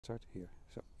Start here.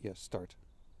 So yes, start.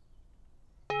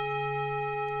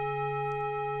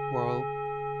 While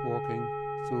walking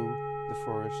through the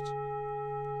forest,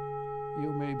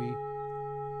 you may be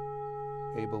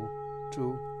able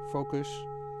to focus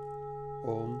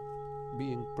on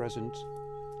being present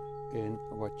in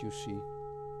what you see,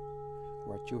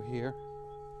 what you hear,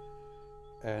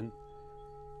 and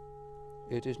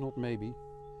it is not maybe,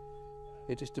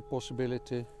 it is the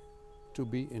possibility to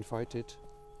be invited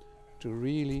to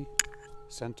really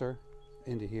center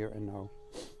in the here and now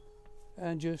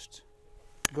and just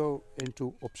go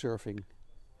into observing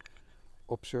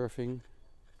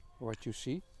what you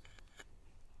see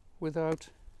without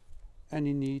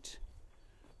any need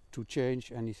to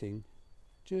change anything,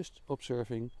 just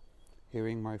observing,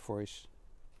 hearing my voice,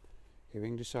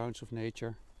 hearing the sounds of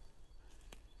nature,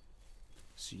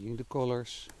 seeing the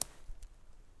colors,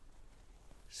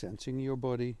 sensing your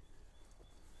body,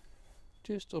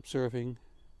 just observing.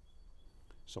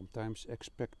 Sometimes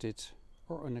expected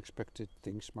or unexpected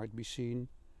things might be seen,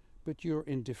 but you're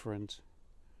indifferent.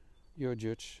 You're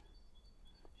judge.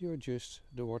 You're just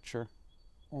the watcher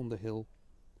on the hill,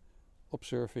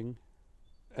 observing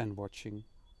and watching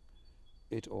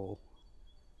it all.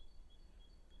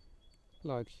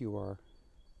 Like you are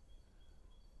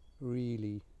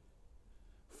really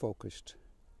focused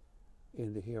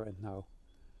in the here and now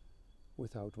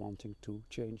without wanting to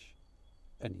change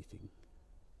anything.